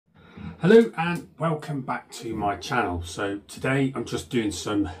Hello and welcome back to my channel. So today I'm just doing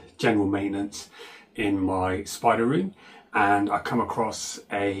some general maintenance in my spider room, and I come across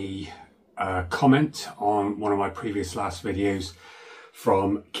a comment on one of my last videos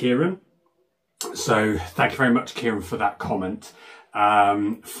from Kieron. So thank you very much, Kieron, for that comment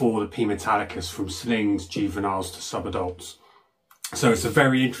for the P. metallicus, from slings, juveniles to subadults. So it's a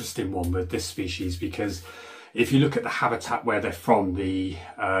very interesting one with this species, because if you look at the habitat where they're from, the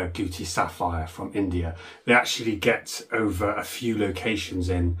gooty sapphire from India, they actually get over a few locations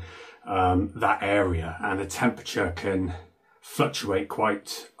in that area, and the temperature can fluctuate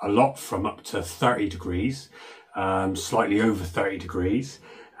quite a lot, from up to 30 degrees, slightly over 30 degrees,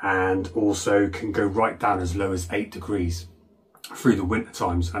 and also can go right down as low as 8 degrees through the winter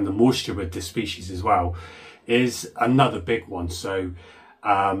times. And the moisture with this species as well is another big one. So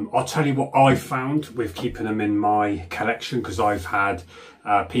I'll tell you what I found with keeping them in my collection, because I've had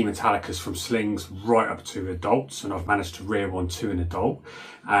P. metallicus from slings right up to adults, and I've managed to rear one to an adult.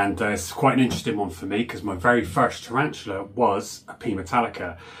 And it's quite an interesting one for me, because my very first tarantula was a P.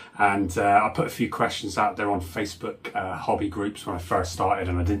 metallica. And I put a few questions out there on Facebook hobby groups when I first started,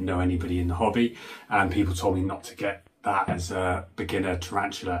 and I didn't know anybody in the hobby, and people told me not to get that as a beginner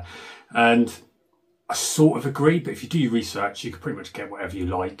tarantula. And I sort of agree, but if you do your research, you can pretty much get whatever you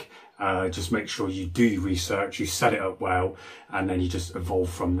like. Just make sure you do your research, you set it up well, and then you just evolve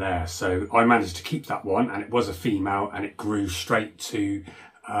from there. So I managed to keep that one, and it was a female, and it grew straight to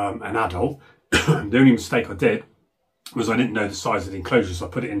an adult. The only mistake I did was I didn't know the size of the enclosure, so I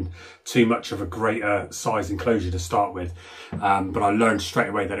put it in too much of a greater size enclosure to start with. But I learned straight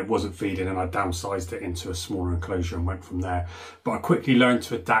away that it wasn't feeding, and I downsized it into a smaller enclosure and went from there. But I quickly learned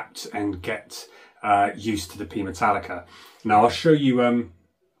to adapt and get used to the P. metallica. Now I'll show you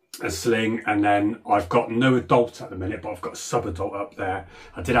a sling, and then I've got no adult at the minute, but I've got a sub-adult up there.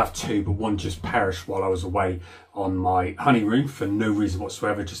 I did have two, but one just perished while I was away on my honey room for no reason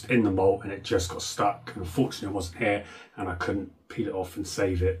whatsoever, just in the mold, and it just got stuck. And unfortunately I wasn't here and I couldn't peel it off and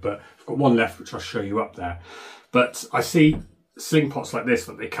save it, but I've got one left which I'll show you up there. But I see sling pots like this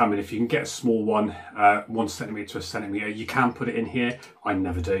that they come in. If you can get a small one, 1 centimetre to a centimetre, you can put it in here. I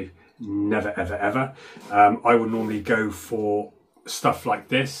never do. Never, ever, ever. I would normally go for stuff like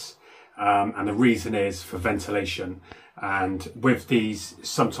this, and the reason is for ventilation. And with these,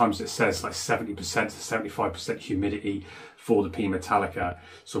 sometimes it says like 70% to 75% humidity for the P. metallica.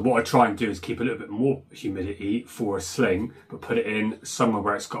 So what I try and do is keep a little bit more humidity for a sling, but put it in somewhere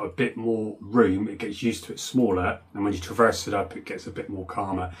where it's got a bit more room. It gets used to it smaller, and when you traverse it up, it gets a bit more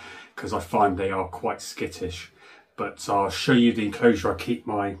calmer, because I find they are quite skittish. But I'll show you the enclosure I keep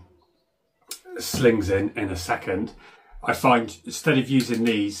my slings in a second. I find instead of using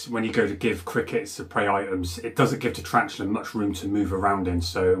these when you go to give crickets or prey items, it doesn't give the tarantula much room to move around in.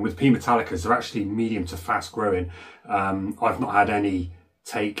 So with P. metallicas, they're actually medium to fast growing. I've not had any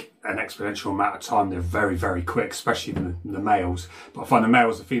take an exponential amount of time. They're very, very quick, especially the males. But I find the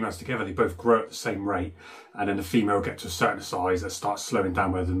males and females together, they both grow at the same rate, and then the female will get to a certain size that starts slowing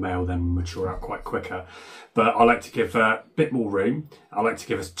down, where the male then mature out quite quicker. But I like to give a bit more room. I like to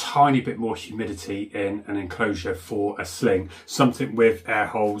give a tiny bit more humidity in an enclosure for a sling, something with air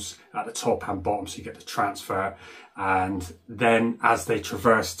holes at the top and bottom, so you get the transfer. And then as they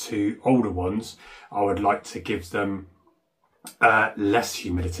traverse to older ones, I would like to give them less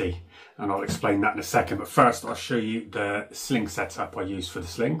humidity, and I'll explain that in a second. But first I'll show you the sling setup I use for the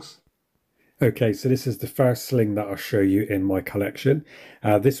slings. Okay, so this is the first sling that I'll show you in my collection.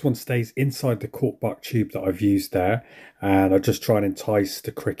 This one stays inside the corkbark tube that I've used there, and I just try and entice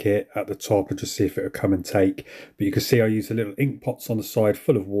the cricket at the top and just see if it will come and take. But you can see I use the little ink pots on the side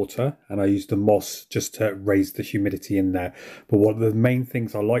full of water, and I use the moss just to raise the humidity in there. But one of the main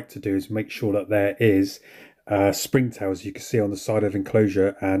things I like to do is make sure that there is springtails you can see on the side of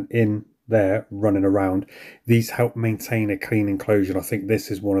enclosure and in there running around. These help maintain a clean enclosure, and I think this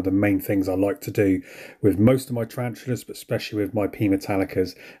is one of the main things I like to do with most of my tarantulas, but especially with my P.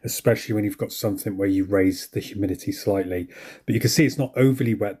 metallicas, especially when you've got something where you raise the humidity slightly. But you can see it's not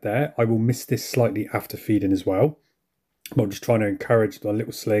overly wet there. I will mist this slightly after feeding as well. But I'm just trying to encourage my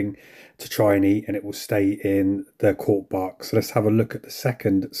little sling to try and eat, and it will stay in the corkbark. So let's have a look at the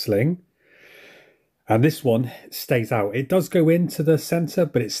second sling. And this one stays out. It does go into the centre,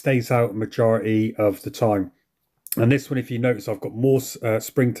 but it stays out majority of the time. And this one, if you notice, I've got more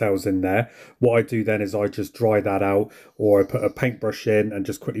springtails in there. What I do then is I just dry that out, or I put a paintbrush in and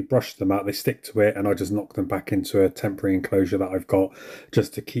just quickly brush them out. They stick to it, and I just knock them back into a temporary enclosure that I've got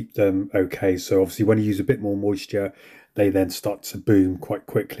just to keep them okay. So obviously when you use a bit more moisture, they then start to boom quite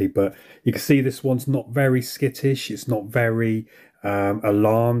quickly. But you can see this one's not very skittish. It's not very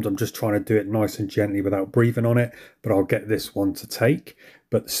alarmed. I'm just trying to do it nice and gently without breathing on it, but I'll get this one to take.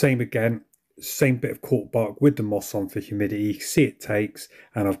 But the same again, same bit of cork bark with the moss on for humidity. You can see it takes,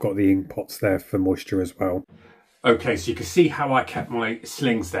 and I've got the ink pots there for moisture as well. Okay, so you can see how I kept my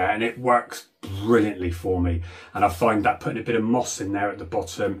slings there, and it works brilliantly for me. And I find that putting a bit of moss in there at the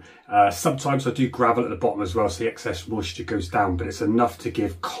bottom, sometimes I do gravel at the bottom as well, so the excess moisture goes down, but it's enough to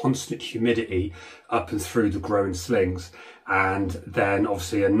give constant humidity up and through the growing slings. And then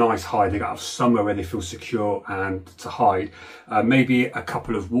obviously a nice hide. They got to have somewhere where they feel secure and to hide. Maybe a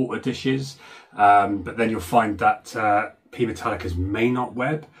couple of water dishes, but then you'll find that P. Metallicas may not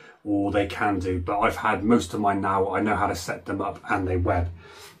web, or they can do, but I've had most of mine now. I know how to set them up and they web.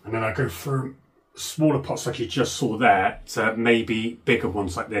 And then I go through smaller pots like you just saw there to maybe bigger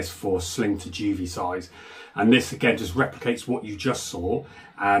ones like this for sling to juvie size. And this again just replicates what you just saw,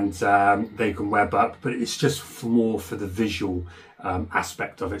 and they can web up, but it's just more for the visual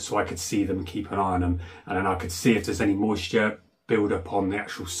aspect of it, so I could see them and keep an eye on them, and then I could see if there's any moisture build up on the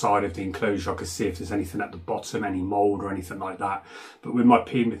actual side of the enclosure. I could see if there's anything at the bottom, any mold or anything like that. But with my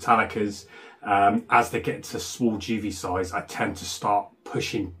P. Metallicas, as they get to small juvie size, I tend to start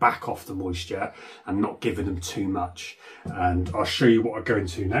pushing back off the moisture and not giving them too much. And I'll show you what I go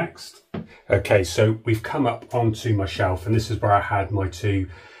into next. Okay, so we've come up onto my shelf, and this is where I had my two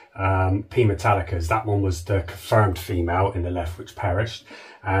P. Metallicas. That one was the confirmed female in the left, which perished,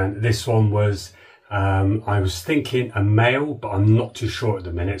 and this one was I was thinking a male, but I'm not too sure at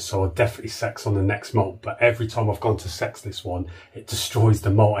the minute, so I'll definitely sex on the next molt. But every time I've gone to sex this one, it destroys the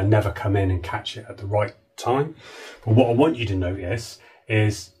molt. I never come in and catch it at the right time. But what I want you to notice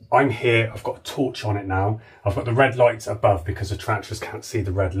is I'm here, I've got a torch on it now. I've got the red lights above because the tarantulas can't see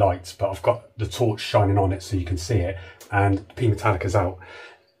the red lights, but I've got the torch shining on it so you can see it, and P. Metallica's out.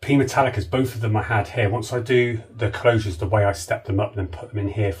 P. Metallicas, both of them I had here. Once I do the closures the way I step them up and then put them in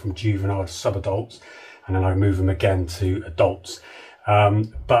here from juvenile to subadults, and then I move them again to adults.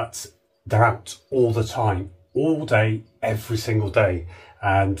 But they're out all the time, all day, every single day.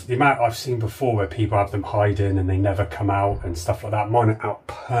 And the amount I've seen before where people have them hiding and they never come out and stuff like that, mine are out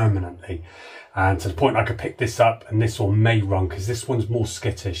permanently. And to the point I could pick this up, and this one may run because this one's more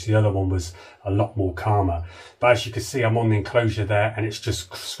skittish. The other one was a lot more calmer. But as you can see, I'm on the enclosure there, and it's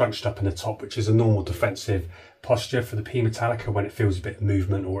just scrunched up in the top, which is a normal defensive posture for the P. Metallica when it feels a bit of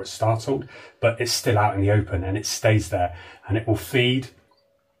movement or it's startled. But it's still out in the open, and it stays there, and it will feed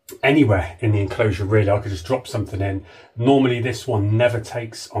anywhere in the enclosure really. I could just drop something in. Normally this one never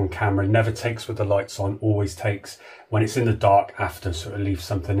takes on camera, never takes with the lights on, always takes when it's in the dark after, so it leaves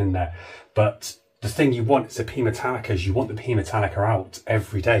something in there. But the thing you want is a P. Metallica, is you want the P. Metallica out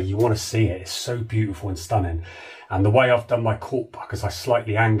every day. You want to see it. It's so beautiful and stunning. And the way I've done my cork bark is I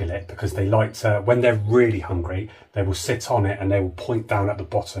slightly angle it, because they like to, when they're really hungry, they will sit on it and they will point down at the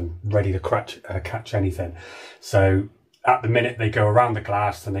bottom, ready to catch anything. So at the minute they go around the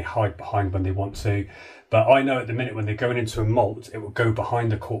glass and they hide behind when they want to. But I know at the minute when they're going into a molt, it will go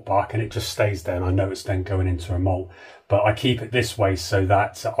behind the cork bark and it just stays there, and I know it's then going into a molt. But I keep it this way so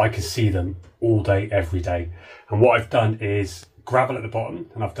that I can see them all day, every day. And what I've done is gravel at the bottom,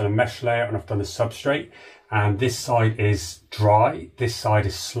 and I've done a mesh layer, and I've done a substrate. And this side is dry, this side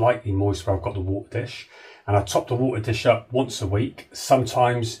is slightly moist where I've got the water dish. And I top the water dish up once a week.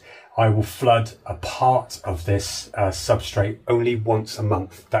 Sometimes I will flood a part of this substrate only once a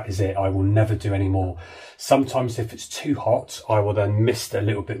month. That is it. I will never do any more. Sometimes if it's too hot, I will then mist a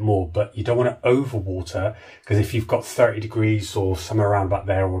little bit more, but you don't want to overwater, because if you've got 30 degrees or somewhere around about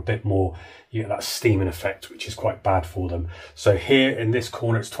there or a bit more, you get that steaming effect, which is quite bad for them. So here in this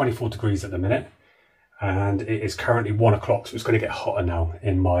corner, it's 24 degrees at the minute, and it is currently 1 o'clock, so it's going to get hotter now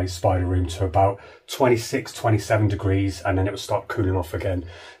in my spider room to about 26, 27 degrees, and then it will start cooling off again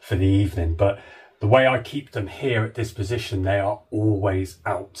for the evening. But the way I keep them here at this position, they are always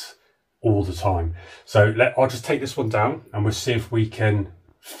out all the time. So I'll just take this one down and we'll see if we can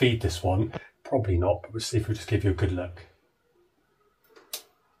feed this one. Probably not, but we'll see if we'll just give you a good look.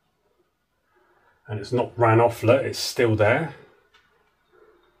 And it's not ran off, look, it's still there.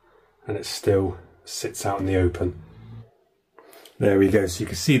 And it still sits out in the open. There we go, so you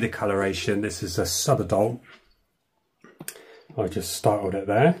can see the coloration. This is a subadult. I just startled it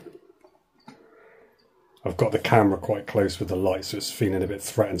there. I've got the camera quite close with the light, so it's feeling a bit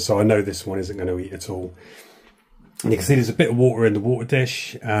threatened. So I know this one isn't going to eat at all. And you can see there's a bit of water in the water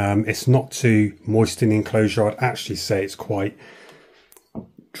dish. It's not too moist in the enclosure. I'd actually say it's quite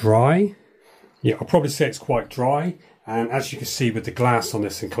dry. Yeah, I'll probably say it's quite dry. And as you can see with the glass on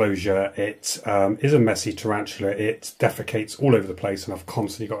this enclosure, it is a messy tarantula. It defecates all over the place, and I've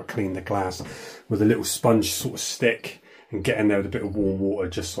constantly got to clean the glass with a little sponge sort of stick. and get in there with a bit of warm water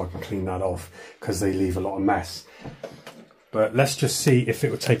just so I can clean that off, because they leave a lot of mess. But let's just see if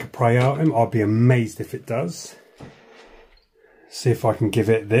it will take a prey out of him. I'll be amazed if it does. See if I can give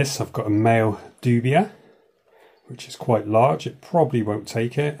it this. I've got a male dubia, which is quite large. It probably won't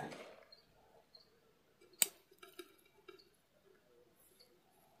take it.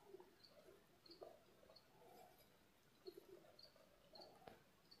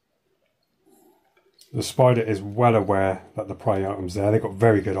 The spider is well aware that the prey item's there. They've got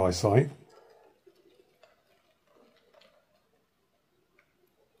very good eyesight.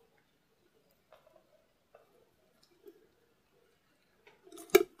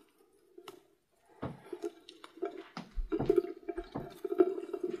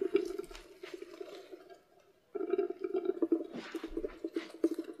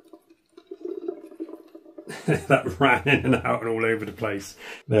 That ran in and out and all over the place.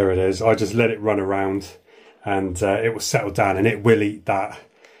 There it is. I just let it run around and it will settle down, and it will eat that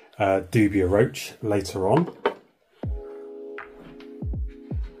dubia roach later on.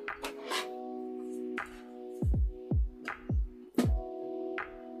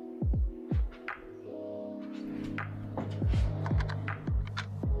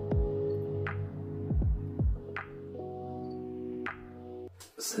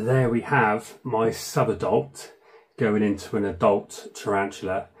 So there we have my subadult going into an adult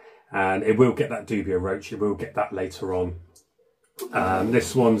tarantula, and it will get that dubia roach, it will get that later on.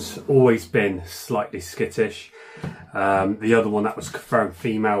 This one's always been slightly skittish. The other one that was confirmed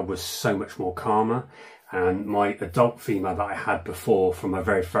female was so much more calmer, and my adult female that I had before from my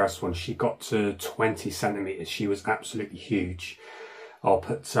very first one, she got to 20 centimetres. She was absolutely huge. I'll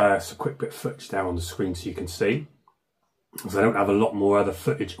put a quick bit of footage there on the screen so you can see, because I don't have a lot more other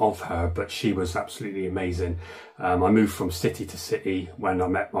footage of her, but she was absolutely amazing. I moved from city to city when I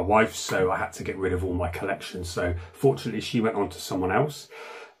met my wife, so I had to get rid of all my collection. So fortunately she went on to someone else,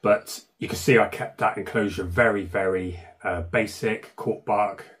 but you can see I kept that enclosure very, very basic: cork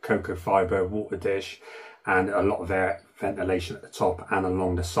bark, cocoa fibre, water dish, and a lot of air ventilation at the top and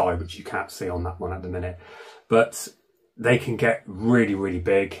along the side, which you can't see on that one at the minute. But they can get really, really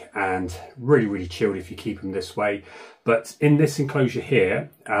big and really, really chilled if you keep them this way. But in this enclosure here,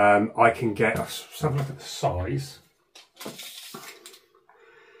 I can get, let's have a look at the size.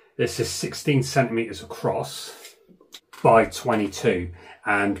 This is 16 centimetres across by 22.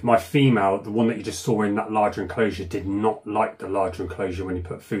 And my female, the one that you just saw in that larger enclosure, did not like the larger enclosure when you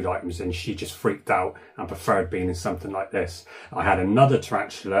put food items in. She just freaked out and preferred being in something like this. I had another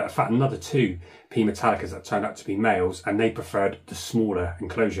tarantula, in fact another two P. metallicas that turned out to be males, and they preferred the smaller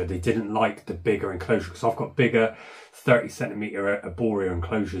enclosure. They didn't like the bigger enclosure, because I've got bigger 30 centimetre arboreal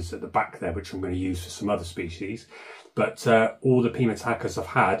enclosures at the back there, which I'm going to use for some other species. But all the P. metallicas I've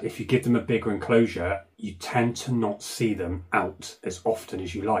had, if you give them a bigger enclosure, you tend to not see them out as often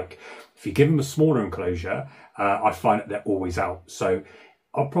as you like. If you give them a smaller enclosure, I find that they're always out. So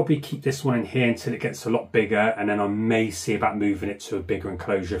I'll probably keep this one in here until it gets a lot bigger, and then I may see about moving it to a bigger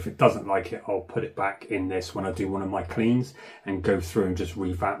enclosure. If it doesn't like it, I'll put it back in this when I do one of my cleans and go through and just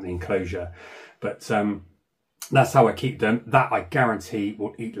revamp the enclosure. But that's how I keep them. That I guarantee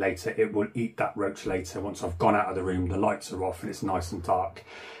will eat later. It will eat that roach later once I've gone out of the room, the lights are off and it's nice and dark.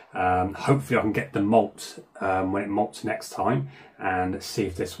 Hopefully I can get the molt when it molts next time, and see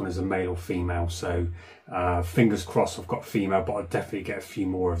if this one is a male or female. So fingers crossed I've got female, but I'll definitely get a few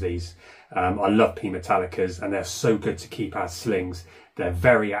more of these. I love P. metallicas, and they're so good to keep as slings. They're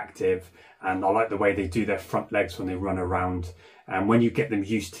very active, and I like the way they do their front legs when they run around. And when you get them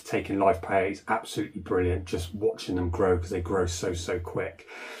used to taking live prey, it's absolutely brilliant just watching them grow, because they grow so, so quick.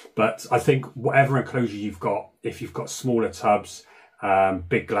 But I think whatever enclosure you've got, if you've got smaller tubs,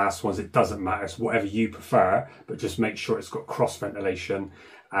 big glass ones, it doesn't matter. It's whatever you prefer, but just make sure it's got cross ventilation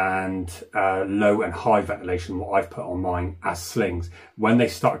and low and high ventilation, what I've put on mine as slings. When they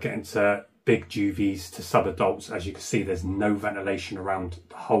start getting to big juvies to sub-adults, as you can see, there's no ventilation around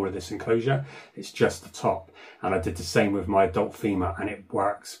the whole of this enclosure. It's just the top. And I did the same with my adult female, and it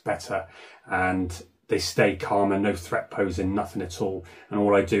works better. And they stay calm and no threat posing, nothing at all. And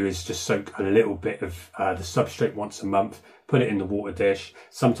all I do is just soak a little bit of the substrate once a month, put it in the water dish.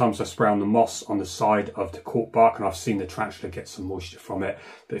 Sometimes I spray on the moss on the side of the cork bark, and I've seen the tarantula get some moisture from it.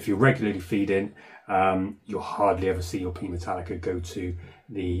 But if you're regularly feeding, you'll hardly ever see your P. metallica go to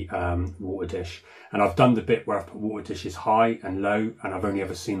the water dish. And I've done the bit where I've put water dishes high and low, and I've only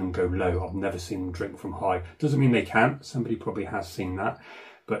ever seen them go low. I've never seen them drink from high. Doesn't mean they can't. Somebody probably has seen that.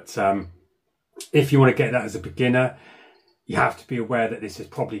 But if you want to get that as a beginner, you have to be aware that this has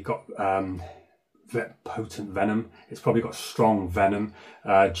probably got potent venom. It's probably got strong venom,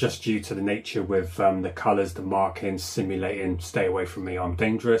 just due to the nature with the colours, the markings, simulating, stay away from me, I'm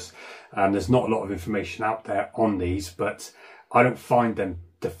dangerous. There's not a lot of information out there on these, but I don't find them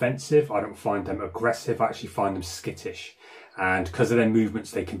defensive, I don't find them aggressive, I actually find them skittish. And because of their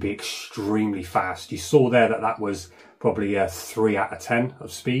movements, they can be extremely fast. You saw there that that was probably a 3 out of 10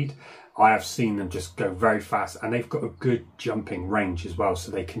 of speed. I have seen them just go very fast, and they've got a good jumping range as well,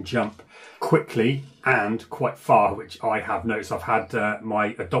 so they can jump quickly and quite far, which I have noticed. I've had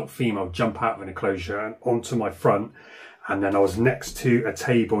my adult female jump out of an enclosure and onto my front, and then I was next to a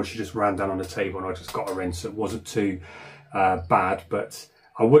table and she just ran down on the table and I just got her in, so it wasn't too bad. But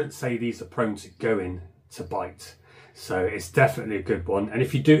I wouldn't say these are prone to going to bite. So it's definitely a good one. And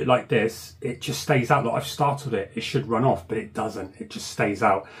if you do it like this, it just stays out. Like I've startled it, it should run off, but it doesn't. It just stays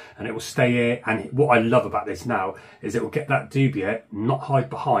out and it will stay here. And what I love about this now is it will get that dubia, not hide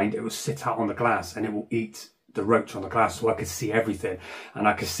behind, it will sit out on the glass and it will eat the roach on the glass, so I can see everything. And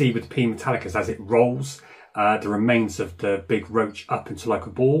I can see with the P Metallicas as it rolls, the remains of the big roach up into like a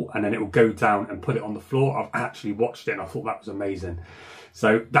ball, and then it will go down and put it on the floor. I've actually watched it and I thought that was amazing.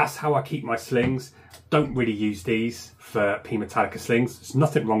 So that's how I keep my slings. Don't really use these for P Metallica slings. There's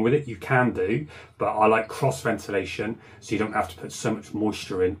nothing wrong with it, you can do, but I like cross ventilation so you don't have to put so much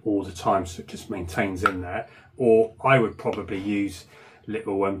moisture in all the time, so it just maintains in there. Or I would probably use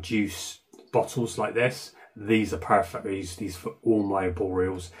little juice bottles like this. These are perfect. I use these for all my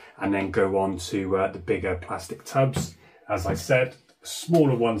arboreals, and then go on to the bigger plastic tubs. As I said,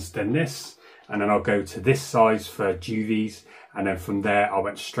 smaller ones than this, and then I'll go to this size for juvies, and then from there I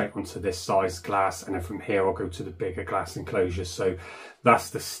went straight onto this size glass, and then from here I'll go to the bigger glass enclosures. So that's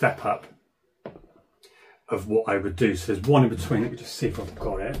the step up of what I would do. So there's one in between. Let me just see if I've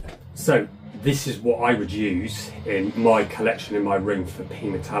got it. So this is what I would use in my collection in my room for P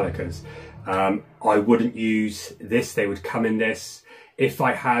Metallicas. I wouldn't use this, they would come in this. If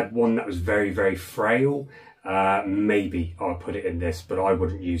I had one that was very, very frail, maybe I'll put it in this, but I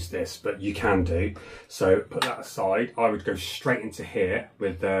wouldn't use this, but you can do. So put that aside. I would go straight into here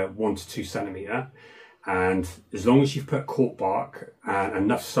with 1 to 2 centimetre. And as long as you've put cork bark and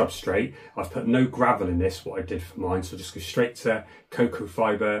enough substrate, I've put no gravel in this, what I did for mine. So just go straight to cocoa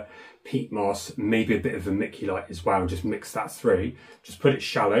fibre, peat moss, maybe a bit of vermiculite as well, and just mix that through. Just put it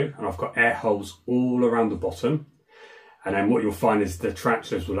shallow, and I've got air holes all around the bottom. And then what you'll find is the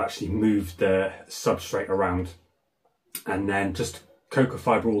tarantulas will actually move the substrate around. And then just cocoa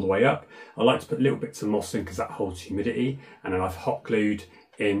fibre all the way up. I like to put little bits of moss in because that holds humidity. And then I've hot glued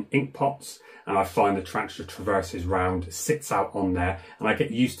in ink pots, and I find the tarantula traverses round, sits out on there, and I get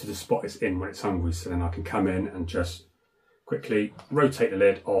used to the spot it's in when it's hungry, so then I can come in and just quickly rotate the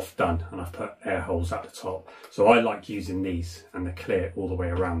lid off, done. And I've put air holes at the top. So I like using these, and they're clear all the way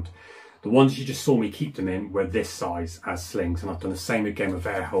around. The ones you just saw me keep them in were this size as slings, and I've done the same again with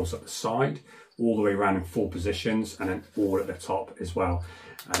air holes at the side, all the way around in 4 positions, and then all at the top as well.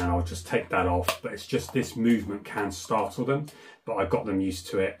 And then I'll just take that off, but it's just this movement can startle them, but I got them used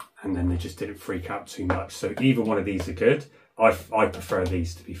to it, and then they just didn't freak out too much. So either one of these are good. I prefer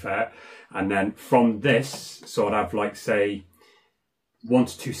these, to be fair. And then from this, so I'd have like say 1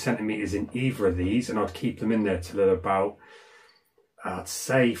 to 2 centimetres in either of these, and I'd keep them in there till they're about, I'd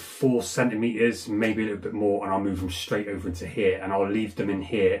say 4 centimetres, maybe a little bit more, and I'll move them straight over into here, and I'll leave them in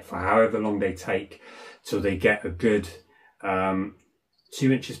here for however long they take till they get a good 2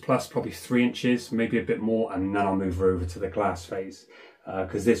 inches plus, probably 3 inches, maybe a bit more, and then I'll move her over to the glass phase,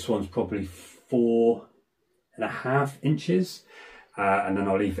 because this one's probably 4.5 inches, and then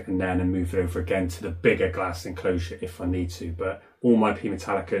I'll leave it in there and then move it over again to the bigger glass enclosure if I need to. But all my P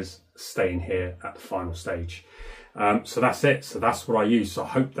Metallicas stay in here at the final stage. So that's it. So that's what I use. So I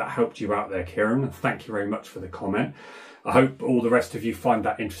hope that helped you out there, Kieron. Thank you very much for the comment. I hope all the rest of you find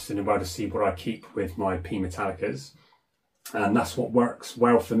that interesting and well to see what I keep with my P Metallicas. And that's what works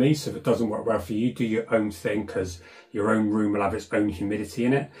well for me. So if it doesn't work well for you, do your own thing, because your own room will have its own humidity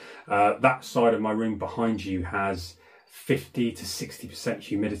in it. That side of my room behind you has 50 to 60%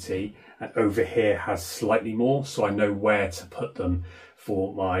 humidity, and over here has slightly more, so I know where to put them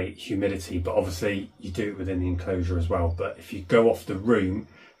for my humidity. But obviously you do it within the enclosure as well. But if you go off the room,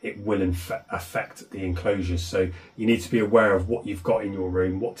 it will affect the enclosures. So you need to be aware of what you've got in your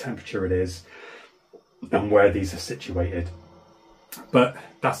room, what temperature it is, and where these are situated. But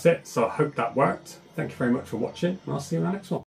that's it. So I hope that worked. Thank you very much for watching, and I'll see you in the next one.